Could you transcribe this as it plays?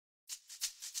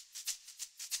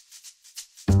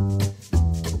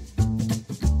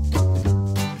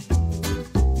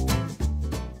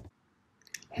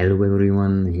Hello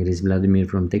everyone, here is Vladimir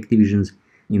from Tech Divisions.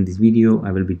 In this video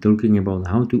I will be talking about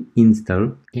how to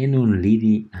install Canon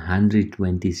Lide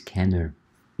 120 scanner.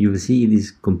 You will see it is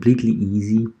completely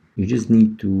easy. You just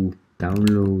need to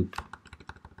download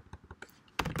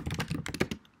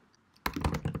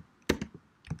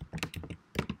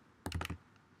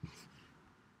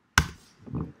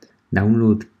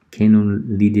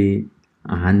Canon Lide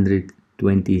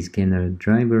 120 scanner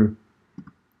driver.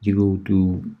 You go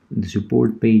to the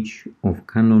support page of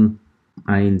Canon.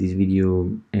 In this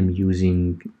video am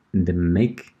using the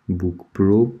MacBook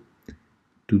Pro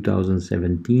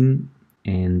 2017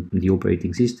 and the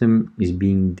operating system is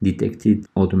being detected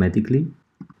automatically.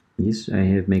 Yes, I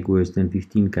have macOS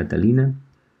 10.15 Catalina,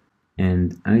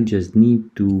 and I just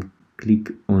need to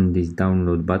click on this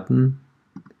download button.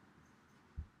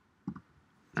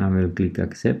 I will click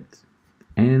accept,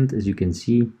 and as you can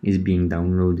see, it's being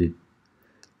downloaded.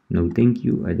 No thank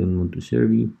you, I don't want to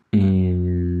serve you.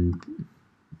 And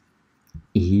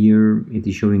here it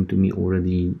is showing to me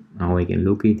already how I can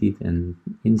locate it and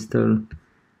install.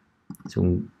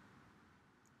 So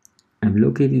I've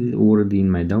located it already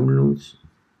in my downloads,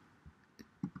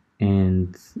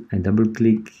 and I double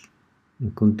click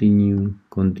and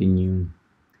continue,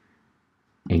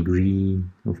 agree,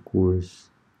 of course,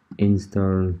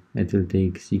 install. It will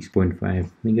take 6.5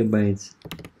 megabytes.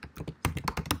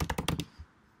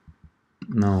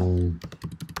 Now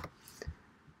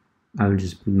I'll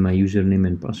just put my username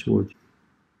and password,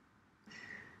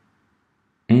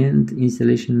 and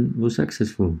installation was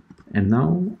successful. And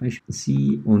now I should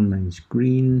see on my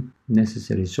screen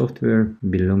necessary software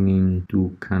belonging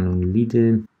to Canon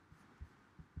Lide.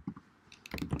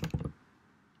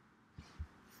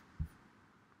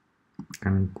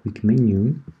 Canon quick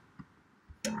menu.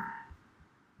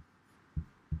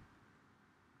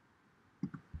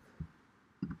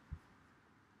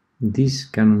 This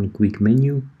Canon quick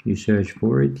menu, you search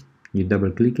for it, you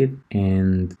double click it,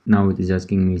 and now it is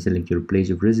asking me select your place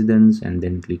of residence and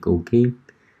then click OK.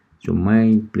 So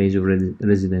my place of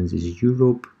residence is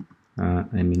Europe.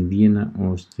 I'm in Vienna,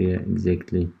 Austria,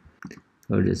 exactly.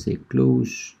 I'll just say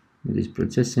close. It is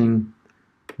processing.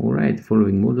 Alright,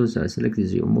 following models are selected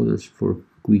as your models for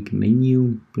quick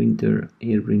menu: printer,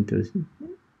 air printer,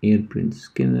 AirPrint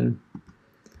scanner.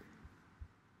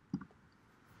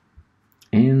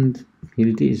 And here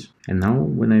it is. And now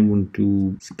when I want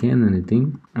to scan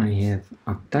anything, I have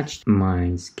attached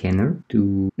my scanner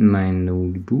to my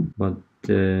notebook, but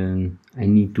I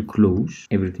need to close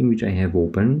everything which I have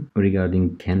open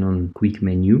regarding Canon quick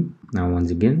menu. Now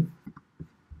once again,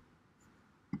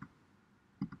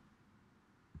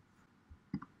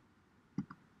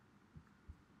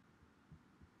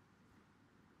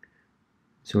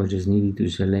 so I just needed to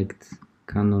select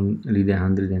Canon Lide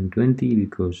 120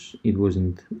 because it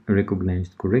wasn't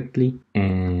recognized correctly,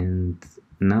 and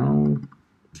now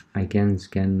I can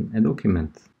scan a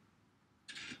document.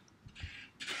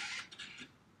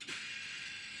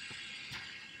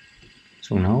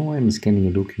 So now I'm scanning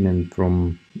a document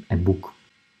from a book.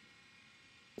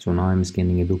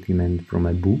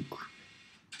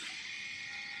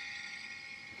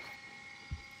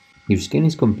 Your scan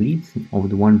is complete of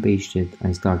the one page that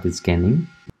I started scanning.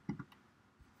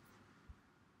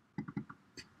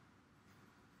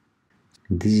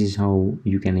 This is how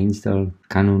you can install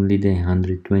Canon Lide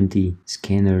 120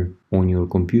 scanner on your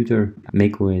computer,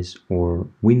 macOS or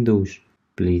Windows.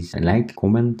 Please like,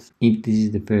 comment. If this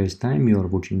is the first time you are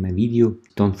watching my video,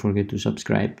 don't forget to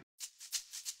subscribe.